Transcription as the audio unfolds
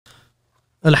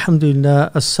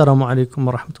Alhamdulillah, assalamu alaikum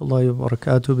wa rahmatullahi wa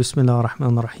barakatuh, bismillah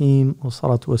ar-Rahman ar-Rahim, wa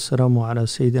salatu wa salamu ala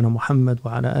Sayyidina Muhammad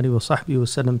wa ala alihi wa sahbihi wa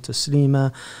sallam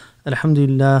taslima.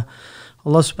 Alhamdulillah,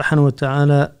 Allah subhanahu wa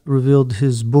ta'ala revealed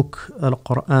His book,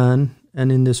 Al-Quran,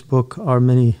 and in this book are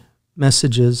many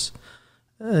messages,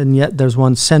 and yet there's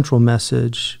one central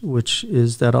message, which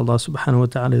is that Allah subhanahu wa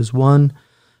ta'ala is one,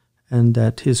 and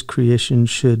that His creation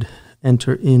should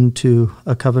enter into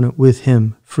a covenant with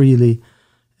Him freely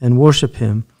and worship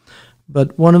Him.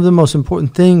 But one of the most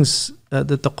important things that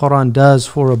the Quran does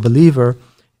for a believer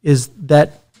is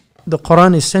that the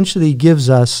Quran essentially gives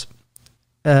us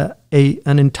an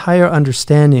entire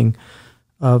understanding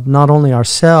of not only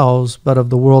ourselves, but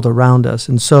of the world around us.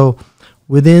 And so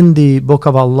within the book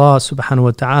of Allah subhanahu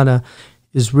wa ta'ala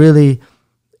is really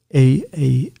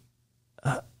an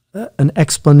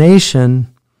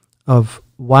explanation of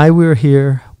why we're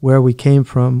here, where we came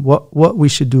from, what we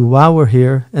should do while we're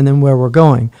here, and then where we're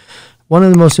going. One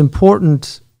of the most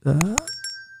important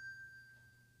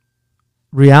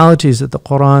realities that the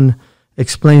Quran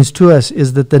explains to us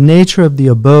is that the nature of the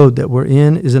abode that we're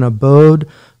in is an abode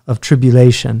of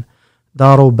tribulation.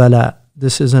 Daru bala.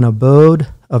 This is an abode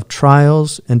of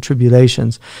trials and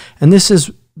tribulations. And this is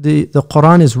the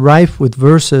Quran is rife with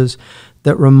verses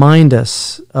that remind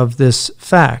us of this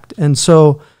fact. And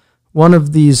so one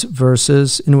of these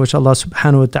verses in which Allah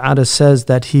subhanahu wa ta'ala says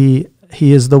that He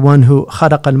is the one who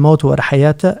خَلَقَ الْمَوْتَ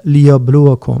وَالْحَيَاةَ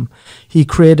لِيَبْلُوَكُمْ. He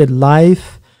created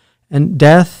life and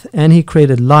death, and He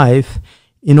created life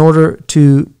in order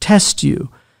to test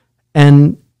you.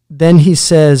 And then He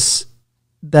says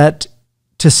that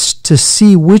to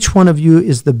see which one of you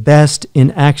is the best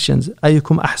in actions.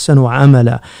 أَيُّكُمْ أَحْسَنُ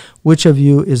عَمَلًا. Which of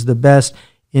you is the best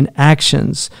in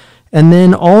actions. And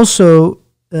then also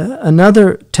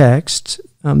another text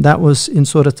that was in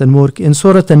Surah Al-Mulk. In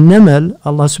Surah Al-Naml,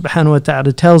 Allah subhanahu wa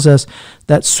ta'ala tells us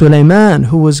that Sulaiman,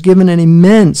 who was given an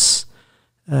immense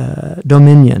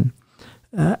dominion,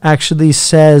 actually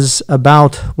says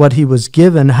about what he was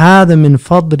given, هَذَا مِنْ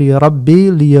فَضْلِ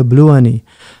رَبِّي لِيَبْلُوَنِي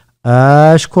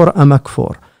أَشْكُرْ أَمْ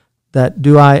أَكْفُرْ. That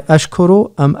do I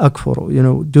ashkuru am akfuru? You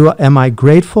know, am I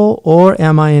grateful or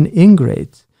am I an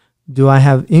ingrate? Do I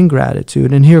have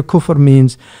ingratitude? And here kufr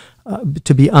means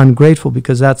to be ungrateful,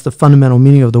 because that's the fundamental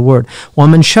meaning of the word.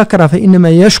 وَمَنْ شَكَرَ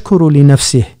فَإِنَّمَا يَشْكُرُ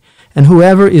لِنَفْسِهِ. And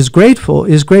whoever is grateful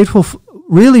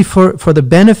really for the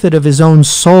benefit of his own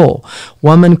soul.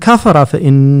 وَمَنْ كَفَرَ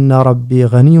فَإِنَّ رَبِّي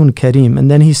غَنِيٌّ كَرِيمٌ.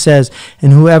 And then he says,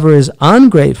 and whoever is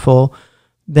ungrateful,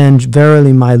 then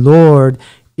verily my Lord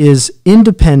is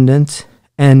independent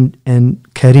and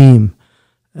kareem,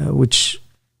 which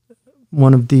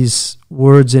one of these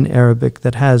words in Arabic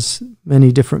that has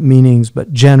many different meanings,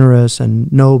 but generous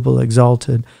and noble,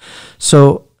 exalted.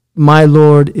 So my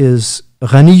Lord is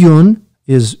ghaniyun,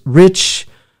 is rich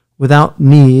without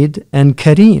need, and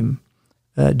kareem,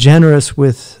 generous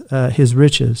with his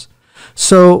riches.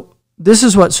 So this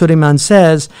is what Sulaiman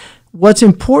says. What's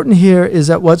important here is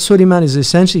that what Sulaiman is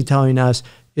essentially telling us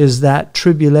is that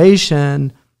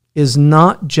tribulation is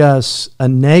not just a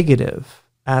negative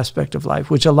aspect of life,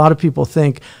 which a lot of people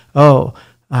think, oh,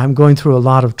 I'm going through a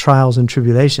lot of trials and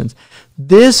tribulations.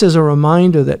 This is a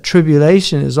reminder that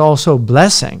tribulation is also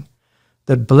blessing,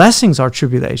 that blessings are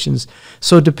tribulations.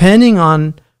 So depending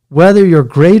on whether you're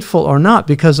grateful or not,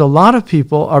 because a lot of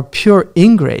people are pure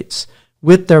ingrates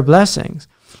with their blessings.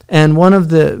 And one of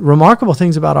the remarkable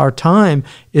things about our time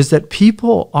is that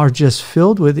people are just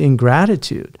filled with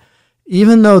ingratitude.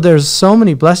 Even though there's so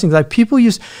many blessings, like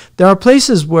there are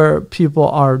places where people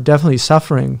are definitely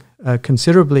suffering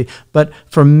considerably, but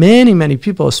for many, many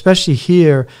people, especially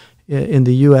here in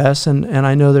the U.S., and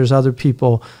I know there's other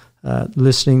people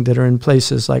listening that are in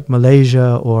places like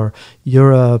Malaysia or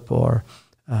Europe or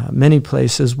many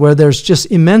places where there's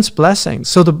just immense blessings.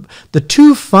 So the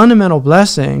two fundamental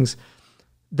blessings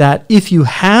that if you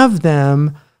have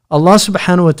them, Allah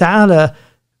subhanahu wa ta'ala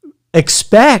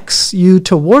expects you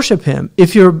to worship Him.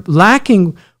 If you're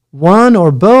lacking one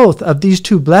or both of these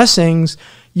two blessings,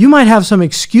 you might have some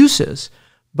excuses.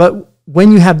 But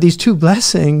when you have these two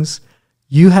blessings,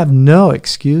 you have no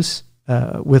excuse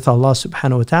with Allah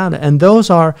subhanahu wa ta'ala. And those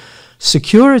are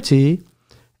security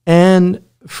and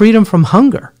freedom from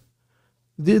hunger.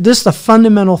 This is the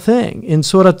fundamental thing. In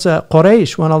Surah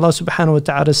Quraysh, when Allah subhanahu wa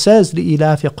ta'ala says,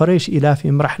 لِإِلَافِ قُرَيْشِ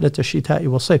إِلَافِهِمْ رَحْلَةَ الشِّتَاءِ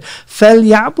وَالصَّيْفِ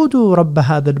فَلْيَعْبُدُوا رَبَّ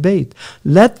هَذَا الْبَيْتِ.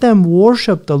 Let them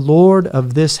worship the Lord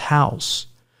of this house.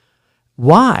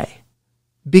 Why?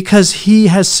 Because He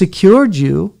has secured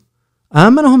you.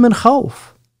 آمَنَهُم مِّنْ خَوْفٍ.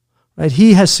 Right?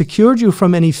 He has secured you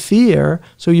from any fear,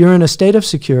 so you're in a state of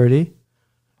security.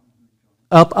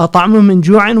 أَطْعَمُهُم مِّن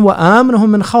جُوعٍ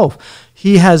وَآمَنَهُم مِّنْ خَوْفٍ.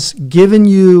 He has given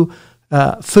you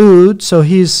food, so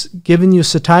he's given you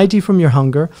satiety from your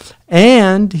hunger,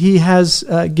 and he has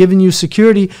given you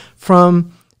security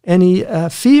from any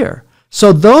fear.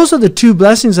 So those are the two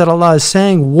blessings that Allah is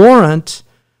saying warrant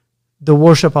the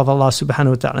worship of Allah subhanahu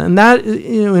wa ta'ala. And that,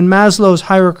 in Maslow's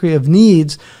hierarchy of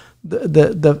needs,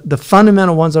 the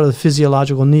fundamental ones are the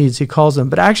physiological needs, he calls them.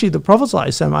 But actually the Prophet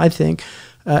ﷺ, I think,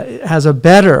 has a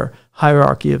better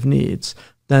hierarchy of needs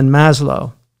than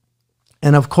Maslow.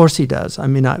 And of course he does. I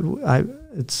mean, I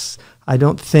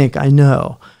don't think, I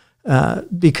know.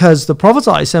 Because the Prophet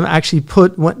ﷺ actually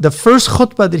the first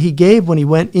khutbah that he gave when he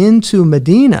went into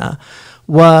Medina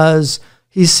was,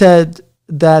 he said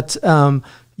that,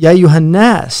 Ya ayyuhan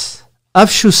nas,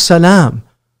 afshu salam,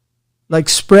 like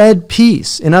spread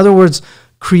peace. In other words,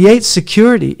 create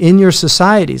security in your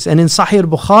societies. And in Sahih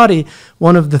al-Bukhari,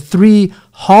 one of the three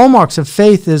hallmarks of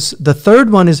faith is, the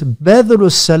third one is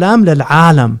badru salam lil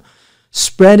alam,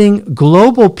 spreading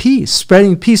global peace,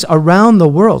 spreading peace around the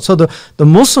world. So the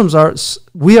Muslims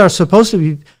we are supposed to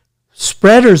be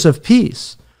spreaders of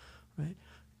peace, right?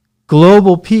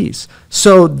 Global peace.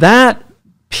 So that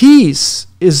peace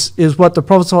is what the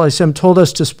Prophet ﷺ told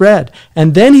us to spread.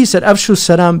 And then he said, Afshu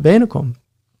salam bainakum.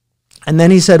 And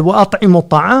then he said, Wa at'imu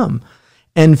ta'am,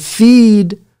 and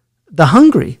feed the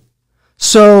hungry.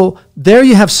 So there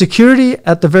you have security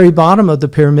at the very bottom of the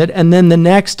pyramid, and then the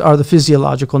next are the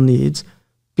physiological needs.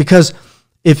 Because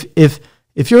if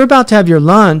you're about to have your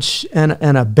lunch and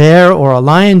a bear or a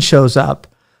lion shows up,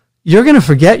 you're going to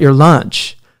forget your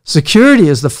lunch. Security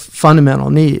is the fundamental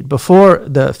need before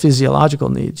the physiological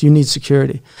needs. You need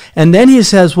security. And then he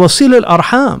says, wasil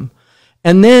al-arham,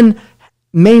 and then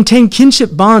maintain kinship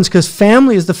bonds, because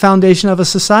family is the foundation of a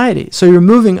society. So you're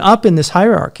moving up in this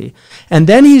hierarchy. And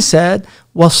then he said,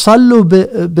 وَصَلُّوا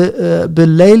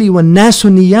بِاللَّيْلِ وَالنَّاسُ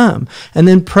نِيَامٌ, and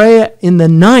then pray in the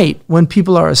night when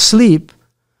people are asleep.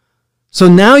 So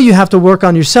now you have to work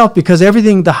on yourself, because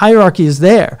everything, the hierarchy is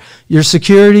there. Your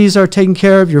securities are taken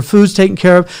care of, your food's taken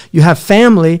care of, you have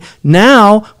family.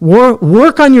 Now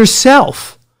work on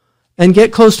yourself and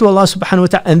get close to Allah subhanahu wa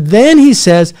ta'ala. And then he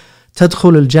says,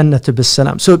 تَدْخُلُ الْجَنَّةَ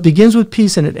بِالسَّلَامِ. So it begins with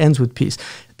peace and it ends with peace.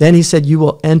 Then he said, you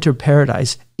will enter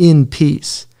paradise in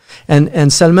peace.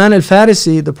 And Salman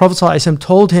al-Farisi, the Prophet ﷺ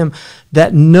told him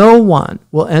that no one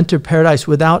will enter paradise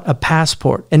without a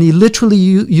passport. And he literally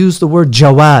used the word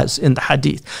jawaz in the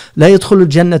hadith. لا يدخل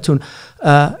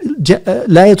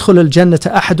الجنة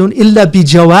أحد إلا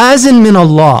بجواز من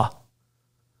الله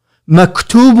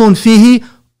مكتوب فيه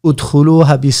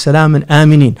ادخلوها بسلام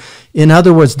آمنين. In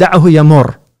other words, دعه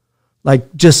يمر.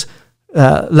 Like just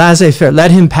laissez-faire,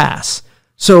 let him pass.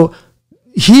 So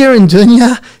here in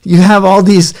dunya, you have all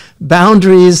these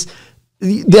boundaries.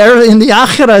 There in the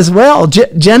akhirah as well.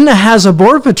 Jannah has a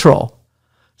border patrol.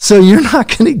 So you're not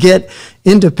going to get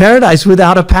into paradise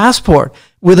without a passport,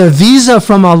 with a visa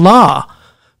from Allah.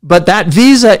 But that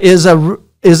visa is a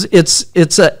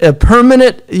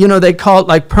permanent, they call it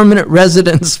like permanent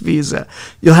residence visa.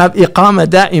 You'll have iqama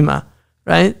da'ima,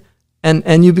 right?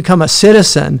 And you become a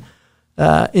citizen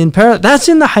in paradise. That's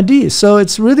in the hadith. So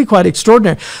it's really quite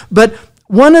extraordinary. But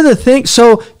one of the things,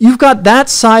 so you've got that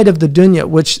side of the dunya,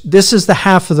 which this is the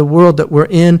half of the world that we're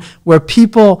in, where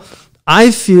people,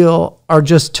 I feel, are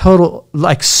just total,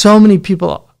 like so many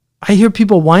people, I hear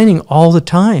people whining all the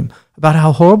time about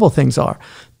how horrible things are.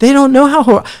 They don't know how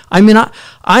horrible. I mean,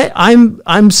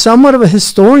 I'm somewhat of a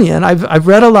historian. I've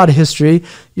read a lot of history.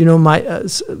 I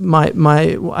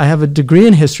have a degree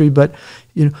in history, but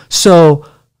so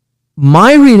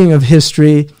my reading of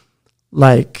history,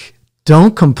 like,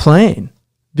 don't complain,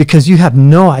 because you have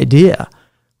no idea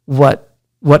what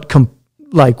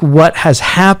has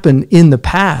happened in the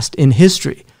past in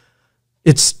history.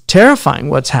 It's terrifying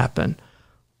what's happened.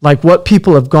 Like what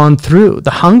people have gone through,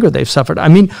 the hunger they've suffered. I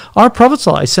mean, our Prophet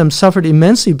ﷺ suffered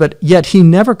immensely, but yet he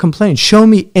never complained. Show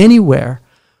me anywhere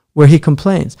where he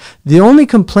complains. The only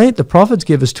complaint the prophets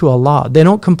give is to Allah. They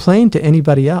don't complain to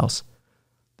anybody else.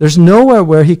 There's nowhere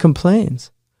where he complains,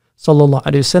 sallallahu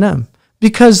alaihi wasallam,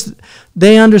 because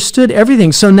they understood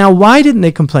everything. So now why didn't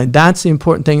they complain? That's the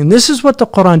important thing. And this is what the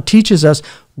Quran teaches us,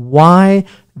 why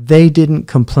they didn't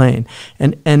complain.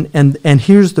 And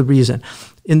here's the reason.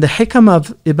 In the Hikam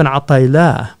of Ibn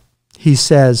Ata'illah, he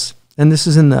says, and this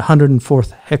is in the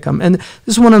 104th Hikam, and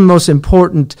this is one of the most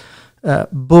important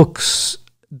books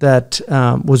that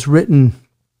was written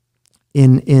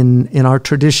in our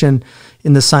tradition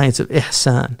in the science of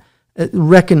ihsan,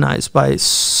 recognized by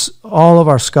all of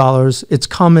our scholars. It's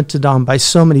commented on by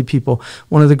so many people.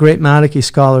 One of the great Maliki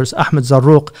scholars, Ahmed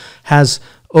Zarruq, has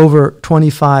over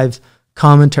 25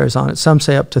 commentaries on it. Some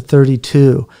say up to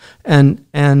 32. And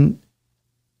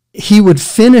he would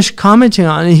finish commenting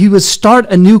on it, and he would start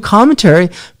a new commentary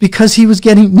because he was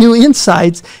getting new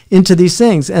insights into these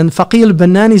things. And Faqih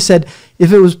al-Bannani said,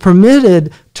 if it was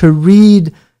permitted to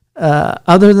read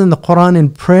other than the Quran in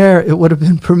prayer, it would have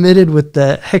been permitted with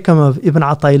the hikam of Ibn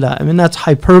Ata'illah. I mean, that's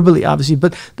hyperbole, obviously,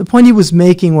 but the point he was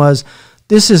making was,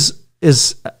 this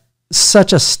is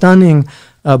such a stunning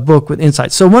book with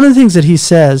insight. So one of the things that he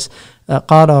says,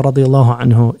 قال رضي الله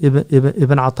عنه,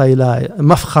 Ibn Ata'illah,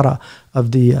 mafkhara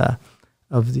of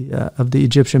the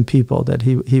Egyptian people, that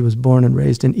he was born and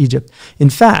raised in Egypt. In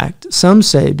fact, some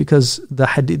say, because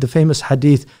the famous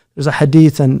hadith, there's a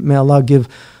hadith, and may Allah give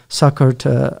succor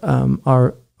to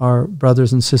our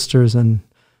brothers and sisters and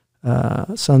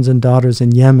sons and daughters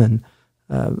in Yemen,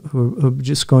 who are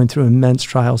just going through immense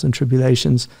trials and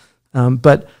tribulations.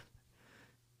 But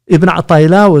Ibn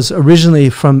Ata'illah was originally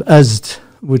from Azd,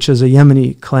 which is a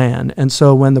Yemeni clan. And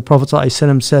so when the Prophet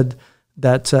ﷺ said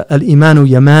that al-imanu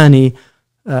Yamani,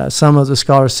 some of the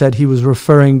scholars said he was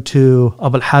referring to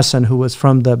Abu al-Hasan, who was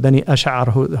from the Bani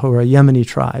Ash'ar, who are a Yemeni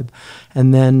tribe.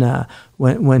 And then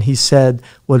when he said,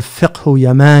 wal-fiqhu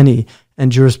Yamani,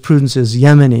 and jurisprudence is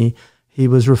Yemeni, he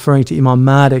was referring to Imam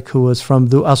Malik, who was from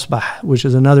Dhu Asbah, which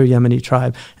is another Yemeni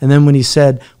tribe. And then when he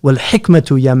said,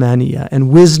 wal-hikmatu Yamaniya,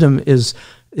 and wisdom is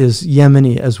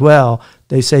Yemeni as well,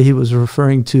 they say he was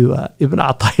referring to Ibn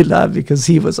Ata'illah, because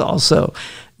he was also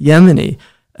Yemeni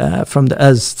from the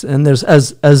Azd. And there's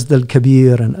Azd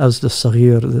al-Kabir and Azd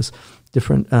al-Saghir, there's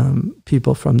different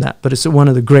people from that. But it's one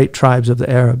of the great tribes of the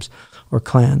Arabs or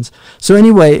clans. So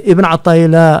anyway, Ibn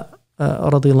Ata'illah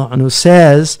radiyallahu anhu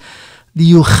says,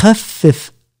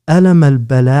 لِيُخَفِّفْ أَلَمَ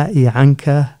الْبَلَاءِ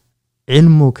عَنْكَ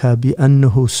عِلْمُكَ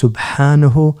بِأَنَّهُ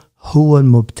سُبْحَانَهُ هُوَ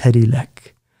الْمُبْتَلِي لَكَ.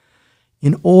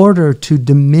 In order to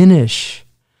diminish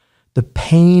the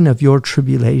pain of your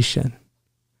tribulation,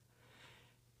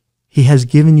 He has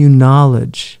given you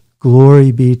knowledge,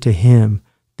 glory be to Him,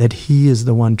 that He is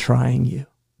the one trying you.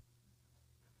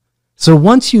 So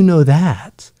once you know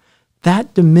that,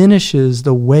 that diminishes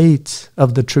the weight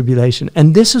of the tribulation.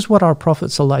 And this is what our Prophet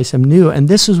ﷺ knew. And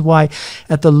this is why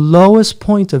at the lowest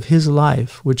point of his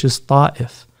life, which is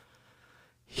Ta'if,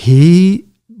 he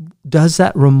does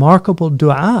that remarkable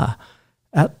dua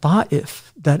at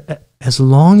Ta'if, that as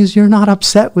long as you're not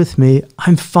upset with me,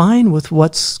 I'm fine with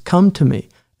what's come to me,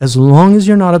 as long as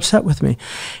you're not upset with me.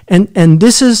 And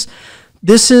this is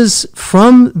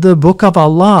from the book of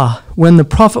Allah, when the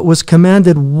Prophet was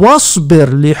commanded,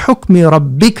 وَاصْبِرْ لِحُكْمِ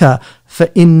رَبِّكَ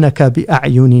فَإِنَّكَ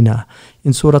بِأَعْيُنِنَا,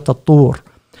 in Surah At-Tur.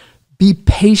 Be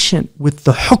patient with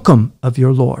the hukm of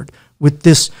your Lord, with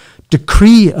this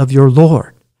decree of your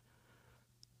Lord,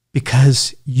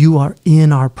 because you are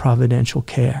in our providential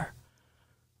care.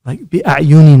 Like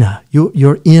bi'ayunina,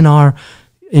 you're in our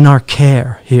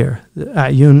care here.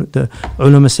 The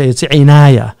ulama say it's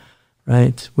inaya,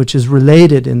 right? Which is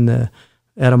related in the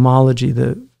etymology,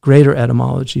 the greater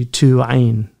etymology, to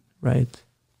ayn, right?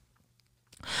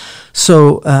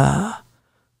 So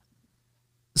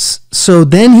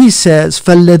then he says,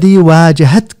 فَالَّذِي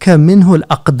وَاجَهَتْكَ مِنْهُ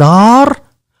الْأَقْدَارِ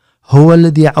هُوَ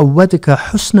الَّذِي عَوَّدَكَ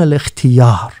حُسْنَ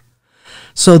الْإِخْتِيَارِ.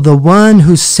 So the one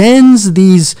who sends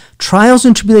these trials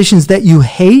and tribulations that you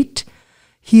hate,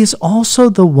 He is also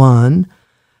the one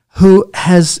who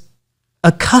has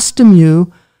accustomed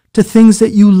you to things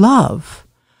that you love.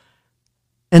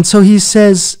 And so he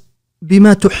says,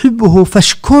 بِمَا تُحِبُّهُ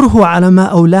فَاشْكُرْهُ عَلَى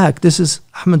مَا أَوْلَاكَ. This is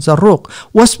Ahmed Zarruq.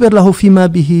 وَاصْبِرْ لَهُ فِي مَا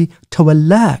بِهِ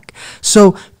تَوَلَّاكَ.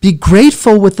 So be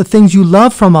grateful with the things you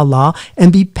love from Allah,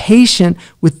 and be patient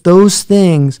with those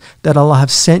things that Allah have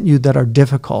sent you that are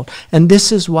difficult. And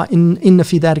this is why إِنَّ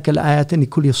فِي ذَلِكَ الْآيَاتِ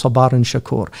لِكُلِّ صَبَارٍ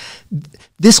شَكُورٍ.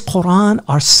 This Quran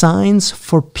are signs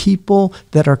for people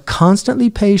that are constantly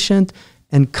patient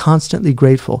and constantly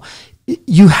grateful.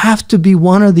 You have to be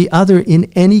one or the other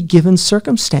in any given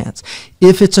circumstance.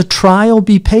 If it's a trial,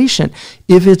 be patient.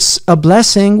 If it's a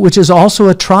blessing, which is also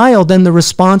a trial, then the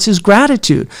response is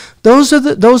gratitude. Those are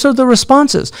the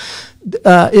responses.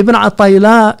 Ibn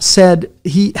Ata'illah said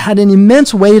he had an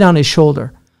immense weight on his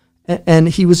shoulder, and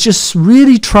he was just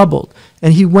really troubled.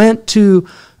 And he went to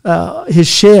his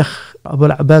Shaykh Abu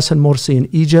al-Abbas al-Mursi in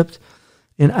Egypt.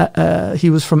 He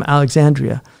was from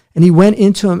Alexandria. And he went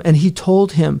into him and he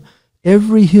told him,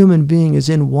 every human being is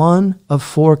in one of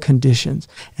four conditions,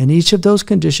 and each of those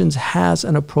conditions has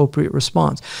an appropriate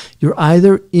response. You're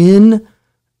either in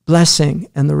blessing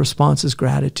and the response is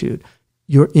gratitude.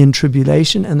 You're in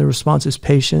tribulation and the response is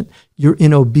patient. You're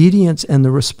in obedience and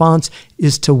the response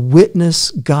is to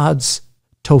witness God's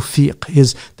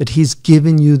tawfiq, that He's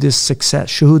given you this success,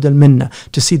 shuhud al-minna,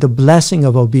 to see the blessing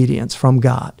of obedience from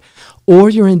God. Or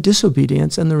you're in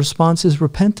disobedience and the response is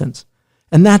repentance.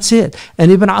 And that's it.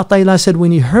 And Ibn Ata'illah said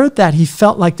when he heard that, he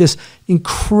felt like this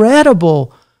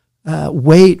incredible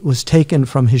weight was taken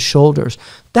from his shoulders.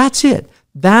 That's it.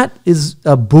 That is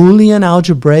a Boolean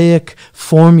algebraic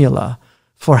formula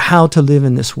for how to live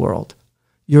in this world.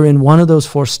 You're in one of those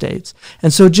 4 states.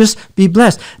 And so just be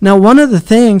blessed. Now, one of the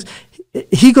things,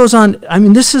 he goes on, I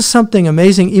mean, this is something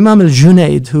amazing. Imam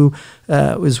al-Junayd, who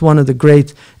was one of the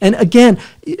great, and again,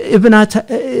 Ibn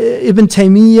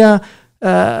Taymiyyah,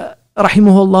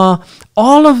 rahimahullah,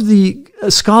 all of the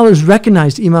scholars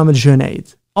recognized Imam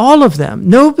al-Junayd. All of them.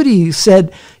 Nobody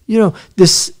said,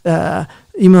 this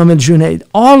Imam al-Junayd.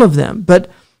 All of them. But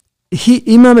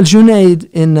Imam al-Junayd,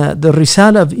 in the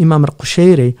Risala of Imam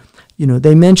al-Qushayri,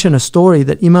 they mention a story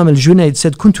that Imam al-Junayd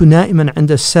said, Kuntu na'iman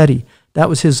 'inda Sari. That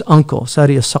was his uncle,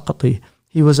 Sari al-Saqati.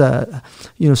 He was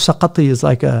Saqati is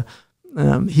like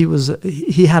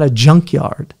he had a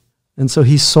junkyard. And so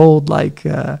he sold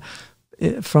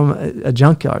from a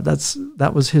junkyard.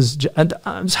 That was his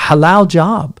halal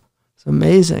job. It's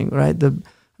amazing, right?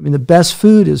 The best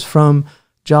food is from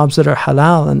jobs that are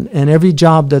halal, and every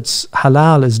job that's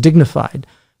halal is dignified.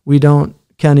 We don't,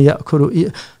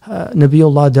 Nabiullah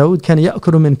Dawood, كان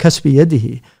يأكل من كسب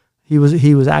يده. He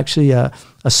was actually a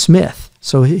smith.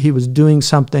 So he was doing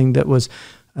something that was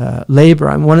labor.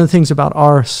 And one of the things about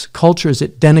our culture is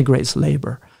it denigrates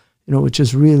labor, which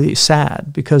is really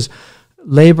sad, because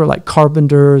labor like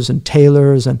carpenters and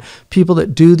tailors and people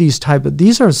that do these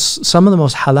are some of the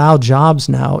most halal jobs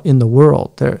now in the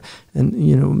world.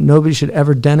 Nobody should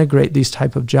ever denigrate these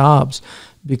type of jobs,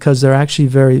 because they're actually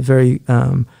very, very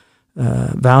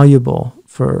valuable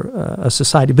for a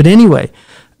society. But anyway,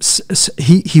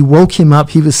 he woke him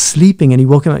up. He was sleeping and he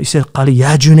woke him up. He said, قال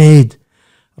يا جنيد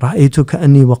رأيت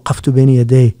كأني وقفت بين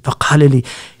يديه فقال لي.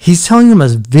 He's telling him a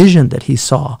vision that he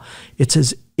saw. It's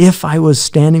as if I was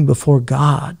standing before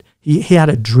God. He had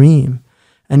a dream.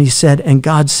 And he said, and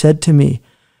God said to me,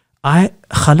 I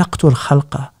خلقت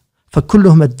الخلق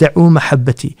فكلهم ادعوا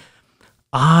محبتي.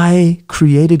 I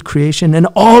created creation and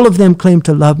all of them claim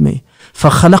to love me.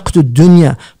 فخلقت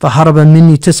الدنيا فهرب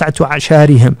مني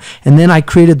 19 and then I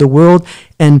created the world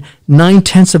and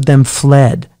 9/10 of them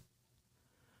fled.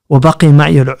 وبقي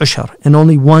معي العشر and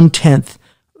only 1/10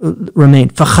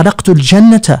 remained. فخلقت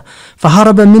الجنة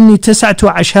فهرب مني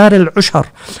 19 العشر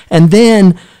and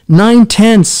then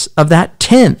 9/10 of that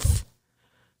 10th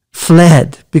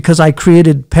fled because I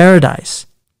created paradise.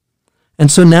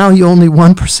 And so now only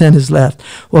 1% is left.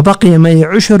 وبقي معي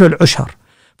عشر العشر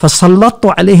فسلطت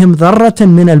عليهم ذرة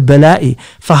من البلاء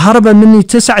فهرب مني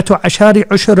 19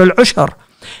 عشر العشر.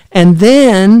 And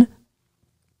then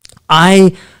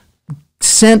I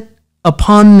sent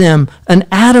upon them an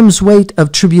atom's weight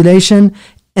of tribulation,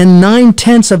 and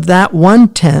 9/10 of that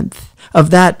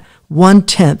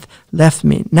 1/10 left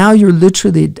me. Now you're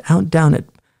literally down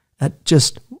at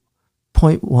just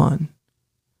 0.1.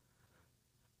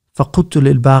 فقلت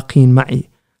للباقين معي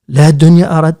لا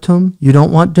دنيا أردتم, you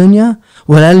don't want dunya,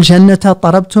 ولا الجنة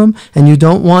طلبتم, and you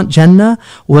don't want Jannah,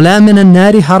 ولا من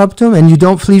النار هربتم, and you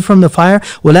don't flee from the fire,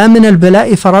 ولا من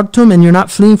البلاء فررتم, and you're not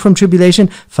fleeing from tribulation.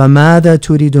 فماذا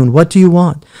تريدون, what do you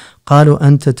want? قالوا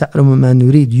أنت تعلم ما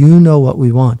نريد, you know what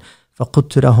we want.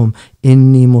 فقلت لهم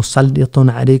إني مسلط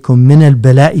عليكم من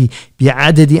البلاء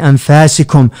بعدد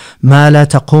أنفاسكم ما لا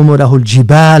تقوم له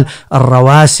الجبال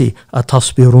الرواسي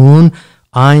أتصبرون.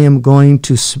 I am going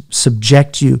to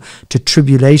subject you to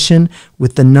tribulation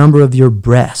with the number of your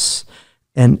breasts.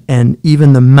 And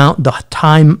even the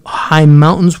high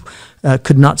mountains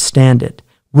could not stand it.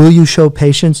 Will you show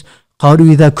patience?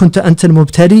 قالوا إذا كنت أنت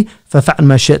المبتلي ففعل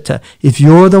ما شئت. If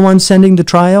you're the one sending the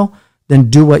trial, then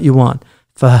do what you want.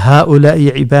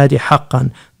 فهؤلاء عبادي حقا.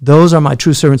 Those are my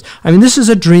true servants. I mean, this is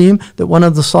a dream that one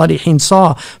of the Salihin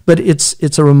saw, but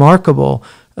it's a remarkable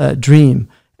dream.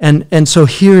 And so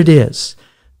here it is,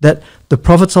 that the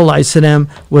Prophet ﷺ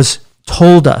was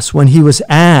told us when he was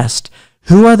asked,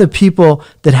 who are the people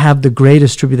that have the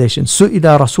greatest tribulation? سئل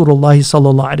رسول الله صلى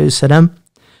الله عليه وسلم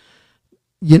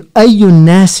أي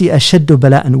الناس أشد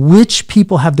بلاء, which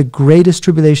people have the greatest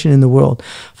tribulation in the world?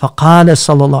 فقال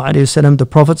صلى الله عليه وسلم, the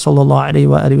Prophet صلى الله عليه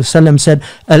وآله وسلم said,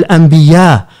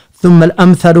 الأنبياء ثم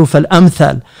الأمثل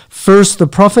فالأمثل. First the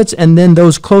prophets, and then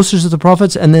those closest to the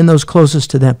prophets, and then those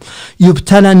closest to them.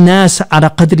 يبتلى الناس على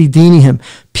قدر دينهم.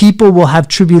 People will have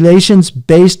tribulations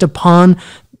based upon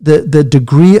the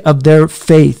degree of their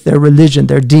faith, their religion,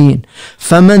 their deen.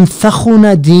 فَمَنْ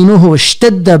ثَخُنَ دِينُهُ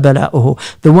اشْتَدَّ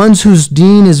بَلَاؤُهُ. The ones whose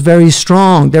deen is very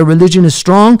strong, their religion is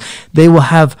strong, they will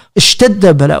have اشْتَدَّ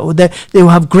بَلَاؤُهُ. They will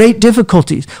have great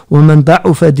difficulties. وَمَنْ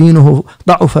ضَعُفَ دِينُهُ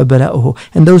ضَعُفَ بَلَاؤُهُ.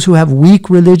 And those who have weak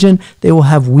religion, they will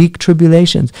have weak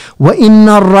tribulations. وَإِنَّ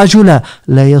الرَّجُلَ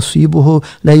لَيُصِيبُهُ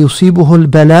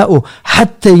الْبَلَاءُ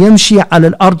حَتَّى يَمْشِي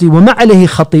عَلَى الْأَرْضِ وَمَا عَلَيْهِ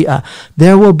خَطِيئَةٌ.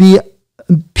 There will be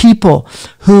people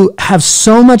who have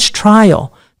so much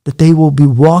trial that they will be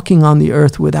walking on the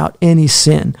earth without any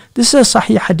sin. This is a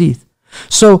Sahih hadith.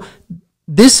 So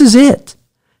this is it.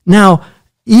 Now,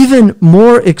 even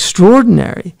more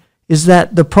extraordinary is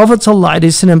that the Prophet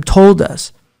ﷺ told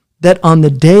us that on the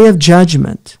day of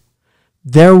judgment,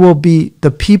 there will be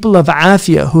the people of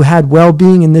Afiyah who had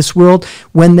well-being in this world,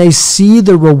 when they see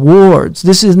the rewards,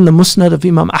 this is in the Musnad of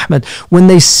Imam Ahmad, when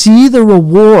they see the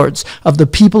rewards of the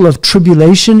people of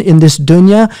tribulation in this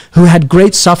dunya, who had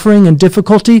great suffering and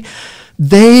difficulty,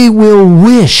 they will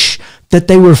wish that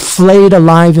they were flayed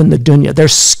alive in the dunya, their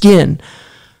skin.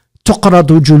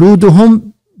 تُقْرَضُ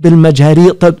جُلُودُهُمْ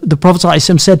بِالْمَجَارِيقِ. The Prophet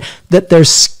ﷺ said that their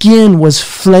skin was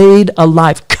flayed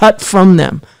alive, cut from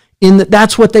them.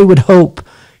 That's what they would hope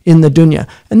in the dunya.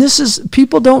 And this is,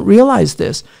 people don't realize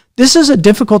this. This is a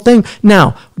difficult thing.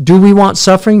 Now, do we want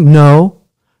suffering? No.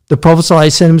 The Prophet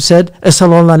ﷺ said,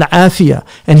 Asallallahu al-afiyah.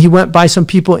 And he went by some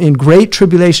people in great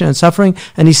tribulation and suffering,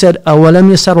 and he said,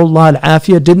 Awalam yasarullah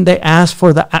al-afiyah. Didn't they ask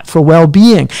for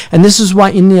well-being? And this is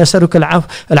why, Inni yasaruka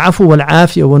al-afu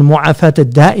wal-afiyah wal-mu'afat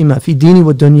al-da'ima fi dini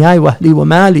wa dunyai wa ahli wa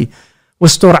mali.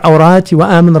 Wastur awrati wa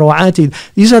amin rawati.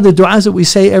 These are the du'as that we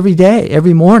say every day,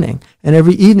 every morning, and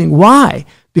every evening. Why?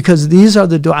 Because these are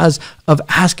the du'as of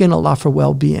asking Allah for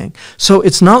well-being. So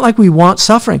it's not like we want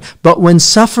suffering, but when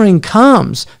suffering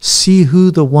comes, see who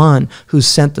the one who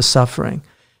sent the suffering.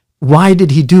 Why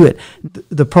did he do it?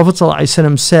 The Prophet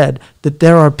ﷺ said that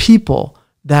there are people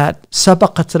that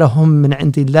sabaqat lahum min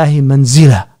indillahi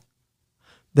manzila.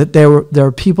 That there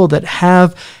are people that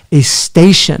have a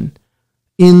station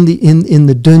in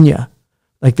the dunya,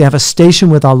 like they have a station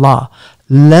with Allah.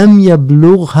 Lam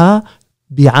yablugha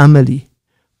bi'amali.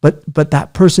 But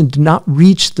that person did not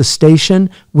reach the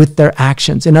station with their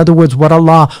actions. In other words, what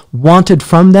Allah wanted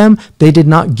from them, they did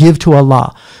not give to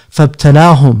Allah.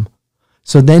 فَابْتَلَاهُمْ.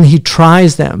 So then he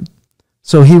tries them.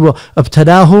 So he will,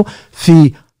 ابْتَلَاهُ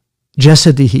فِي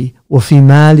جَسَدِهِ وَفِي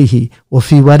مَالِهِ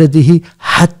وَفِي وَلَدِهِ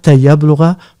حَتَّى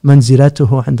يَبْلُغَ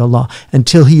مَنْزِلَتُهُ عِنْدَ اللَّهِ.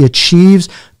 Until he achieves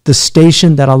the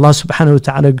station that Allah subhanahu wa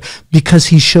ta'ala, because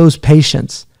he shows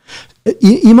patience.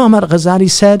 Imam al-Ghazali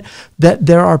said that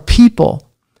there are people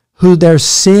who their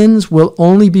sins will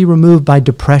only be removed by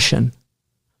depression.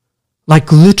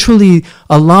 Like literally,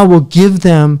 Allah will give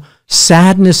them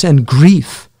sadness and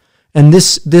grief. And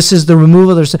this is the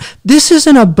removal of their sin. This is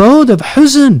an abode of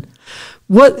huzn.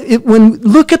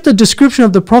 Look at the description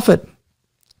of the Prophet.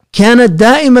 كَانَ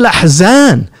دَائِمَ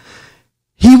الْأَحْزَانِ.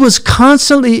 He was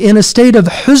constantly in a state of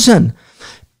huzn.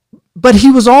 But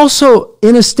he was also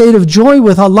in a state of joy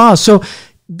with Allah. So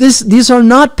these are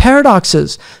not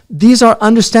paradoxes. These are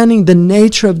understanding the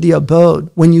nature of the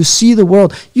abode. When you see the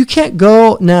world, you can't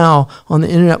go now on the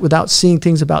internet without seeing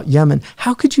things about Yemen.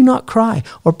 How could you not cry?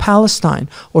 Or Palestine,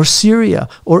 or Syria,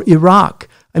 or Iraq.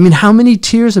 I mean, how many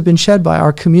tears have been shed by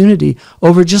our community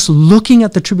over just looking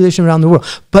at the tribulation around the world?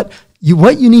 But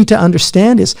what you need to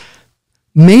understand is,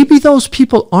 maybe those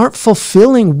people aren't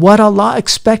fulfilling what Allah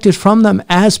expected from them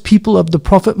as people of the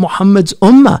Prophet Muhammad's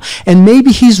ummah. And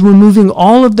maybe he's removing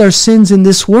all of their sins in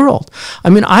this world. I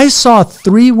mean, I saw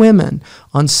 3 women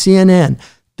on CNN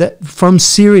from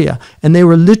Syria, and they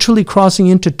were literally crossing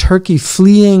into Turkey,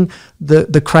 fleeing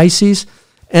the crises.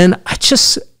 And I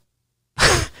just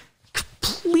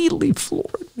completely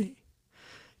floored me.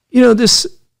 You know,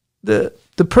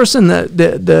 the person,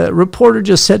 the reporter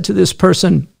just said to this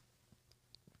person,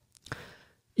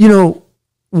 you know,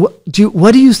 what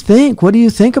do you think? What do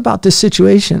you think about this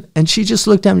situation? And she just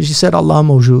looked at me and she said, Allah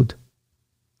mawjood.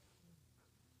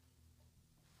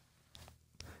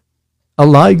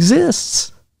 Allah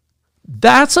exists.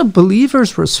 That's a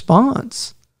believer's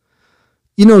response.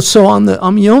 You know, so on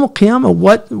Yawm al-Qiyamah,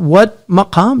 what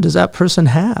maqam does that person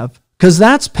have? Because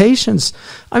that's patience.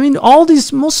 I mean, all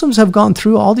these Muslims have gone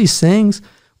through all these things.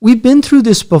 We've been through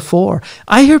this before.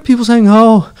 I hear people saying,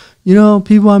 oh, you know,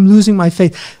 people, I'm losing my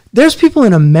faith. There's people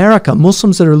in America,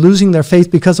 Muslims, that are losing their faith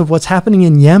because of what's happening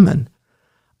in Yemen.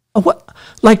 What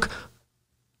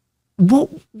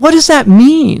does that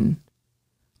mean?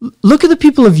 Look at the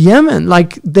people of Yemen.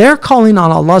 Like, they're calling on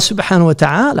Allah subhanahu wa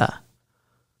ta'ala.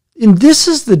 And this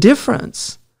is the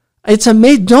difference. It's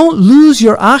amazing. Don't lose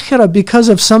your akhirah because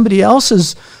of somebody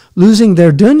else's losing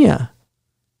their dunya.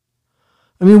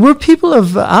 I mean, we're people of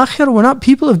akhirah, we're not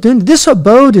people of dunya. This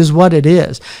abode is what it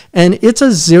is. And it's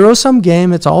a zero-sum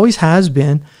game. It's always has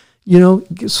been. You know,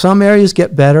 some areas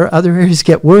get better, other areas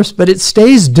get worse, but it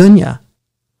stays dunya.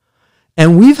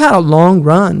 And we've had a long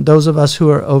run, those of us who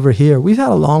are over here, we've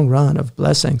had a long run of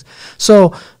blessings.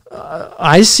 So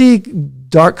I see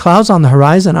dark clouds on the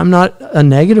horizon. I'm not a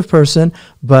negative person,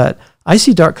 but I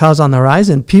see dark clouds on the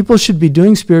horizon. People should be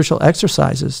doing spiritual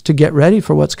exercises to get ready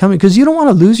for what's coming, because you don't want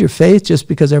to lose your faith just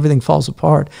because everything falls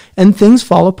apart. And things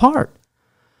fall apart.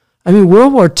 I mean,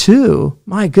 World War II,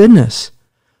 my goodness.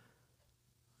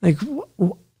 Like,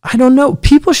 I don't know.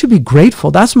 People should be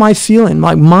grateful. That's my feeling.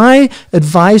 My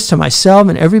advice to myself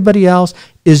and everybody else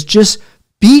is just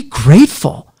be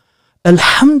grateful.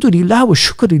 Alhamdulillah wa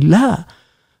shukrillah.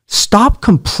 Stop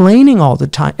complaining all the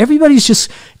time. Everybody's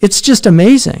just, it's just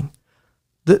amazing,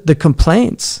 the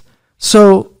complaints.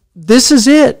 So this is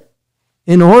it.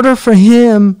 In order for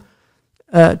him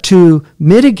to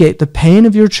mitigate the pain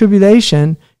of your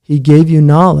tribulation, he gave you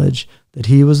knowledge that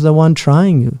he was the one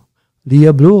trying you.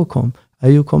 لِيَبْلُوَكُمْ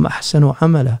أَيُّكُمْ أَحْسَنُ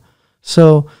عَمَلًا.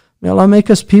 So may Allah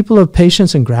make us people of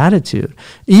patience and gratitude.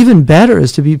 Even better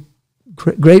is to be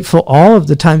grateful all of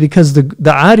the time, because the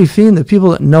arifin, the people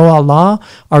that know Allah,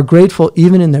 are grateful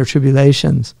even in their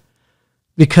tribulations.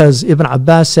 Because Ibn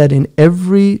Abbas said, in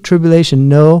every tribulation,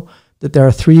 know that there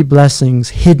are 3 blessings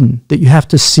hidden that you have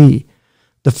to see.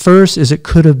 The first is it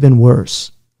could have been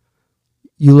worse.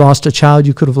 You lost a child,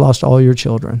 you could have lost all your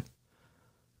children.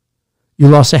 You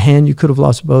lost a hand, you could have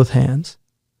lost both hands.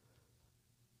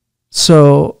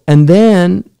 So, and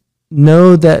then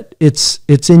know that it's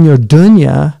in your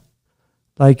dunya,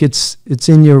 like it's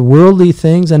in your worldly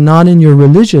things and not in your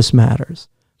religious matters.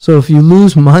 So if you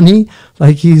lose money,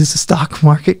 like the stock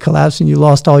market collapsed and you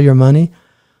lost all your money,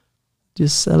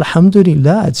 just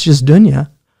alhamdulillah, it's just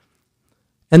dunya.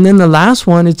 And then the last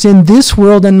one, it's in this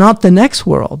world and not the next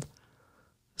world.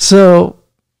 So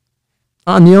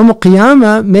on Yawm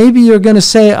al-Qiyamah, maybe you're going to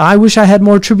say, I wish I had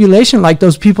more tribulation, like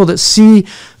those people that see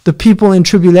the people in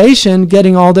tribulation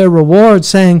getting all their rewards,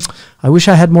 saying, I wish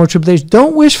I had more tribulation.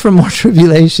 Don't wish for more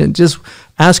tribulation. Just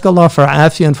ask Allah for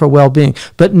afiyah and for well-being.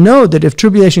 But know that if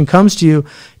tribulation comes to you,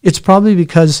 it's probably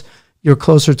because you're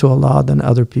closer to Allah than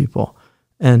other people.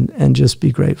 And just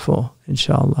be grateful,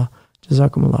 inshallah.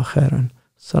 Jazakumullah khairan.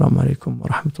 Assalamu alaikum wa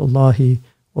rahmatullahi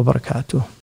wa barakatuh.